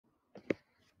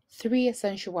3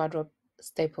 essential wardrobe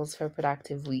staples for a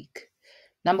productive week.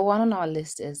 Number 1 on our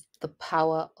list is the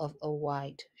power of a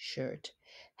white shirt.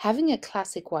 Having a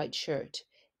classic white shirt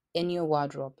in your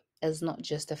wardrobe is not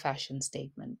just a fashion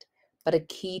statement, but a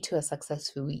key to a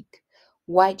successful week.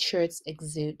 White shirts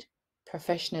exude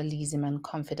professionalism and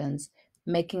confidence,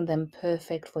 making them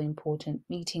perfect for important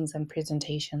meetings and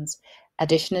presentations.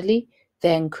 Additionally,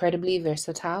 they're incredibly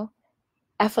versatile,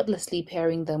 effortlessly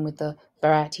pairing them with a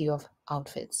variety of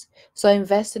outfits. So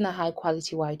invest in a high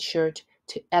quality white shirt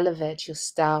to elevate your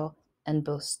style and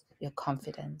boost your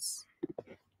confidence.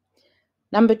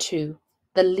 Number 2,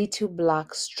 the little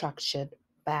black structured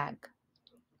bag.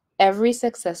 Every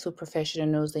successful professional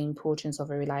knows the importance of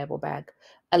a reliable bag.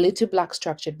 A little black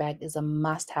structured bag is a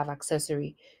must-have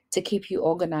accessory to keep you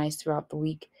organized throughout the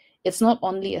week. It's not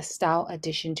only a style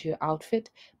addition to your outfit,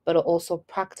 but also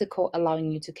practical,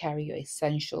 allowing you to carry your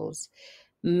essentials.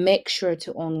 Make sure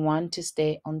to own one to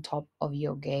stay on top of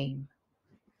your game.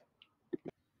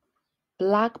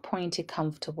 Black pointy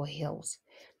comfortable heels.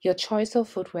 Your choice of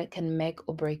footwear can make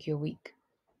or break your week.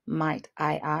 Might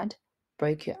I add,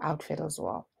 break your outfit as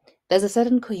well. There's a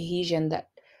certain cohesion that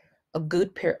a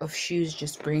good pair of shoes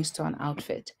just brings to an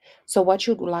outfit. So what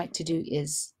you'd like to do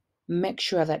is make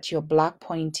sure that your black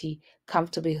pointy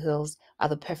comfortable heels are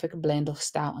the perfect blend of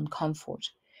style and comfort.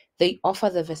 They offer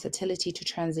the versatility to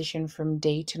transition from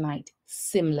day to night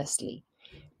seamlessly,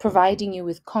 providing you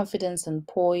with confidence and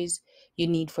poise you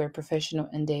need for your professional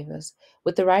endeavors.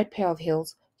 With the right pair of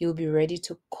heels, you'll be ready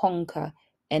to conquer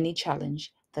any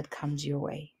challenge that comes your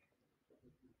way.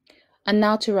 And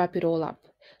now to wrap it all up,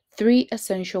 3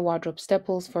 essential wardrobe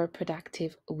staples for a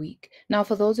productive week. Now,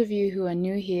 for those of you who are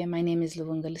new here, my name is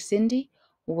Lubunga Lucindi.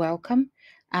 Welcome.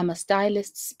 I'm a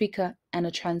stylist, speaker, and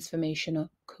a transformational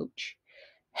coach.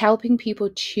 Helping people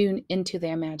tune into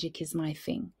their magic is my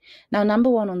thing. Now, number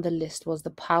 1 on the list was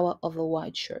the power of a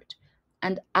white shirt.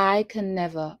 And I can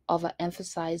never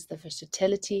overemphasize the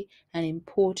versatility and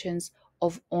importance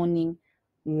of owning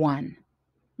one.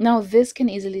 Now, this can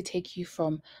easily take you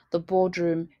from the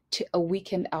boardroom to a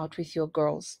weekend out with your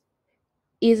girls,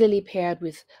 easily paired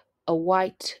with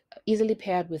white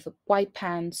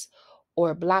pants or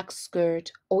a black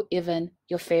skirt or even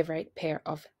your favorite pair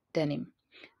of denim.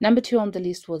 Number 2 on the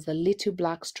list was the little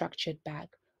black structured bag.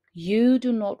 You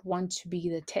do not want to be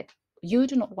the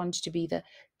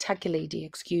tacky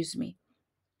lady,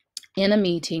 in a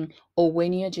meeting or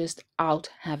when you're just out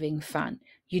having fun.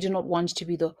 You do not want to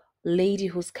be the lady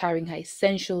who's carrying her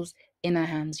essentials in her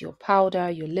hands, your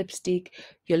powder, your lipstick,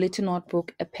 your little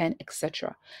notebook, a pen,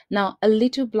 etc. Now, a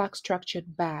little black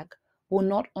structured bag will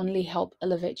not only help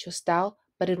elevate your style,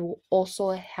 but it will also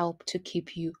help to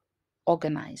keep you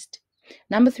organized.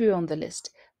 Number 3 on the list,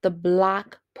 the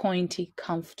black pointy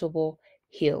comfortable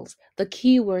heels. The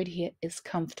key word here is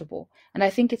comfortable. And I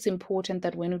think it's important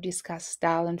that when we discuss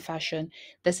style and fashion,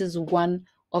 this is one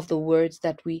of the words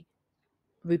that we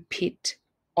repeat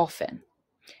often.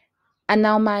 And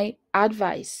now my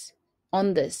advice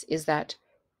on this is that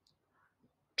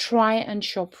try and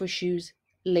shop for shoes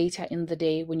later in the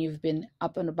day when you've been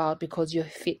up and about because your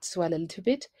feet swell a little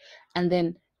bit. And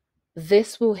then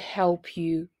this will help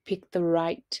you pick the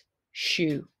right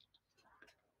shoe.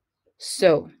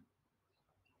 So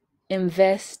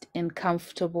invest in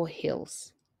comfortable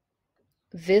heels.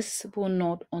 This will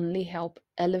not only help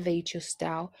elevate your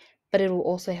style, but it will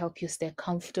also help you stay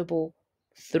comfortable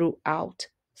throughout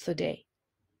the day.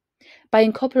 By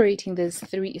incorporating these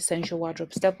 3 essential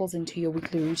wardrobe staples into your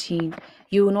weekly routine,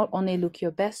 you will not only look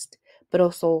your best, but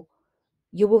also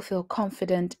you will feel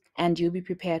confident and you'll be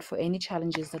prepared for any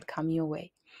challenges that come your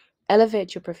way.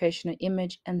 Elevate your professional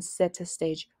image and set a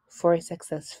stage for a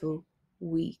successful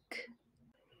week.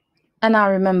 And now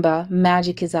remember,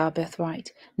 magic is our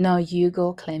birthright. Now you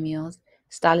go claim yours.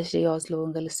 Stylishly yours,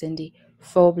 Lubunga Lucindi,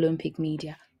 for Bloom Peak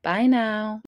Media. Bye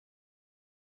now.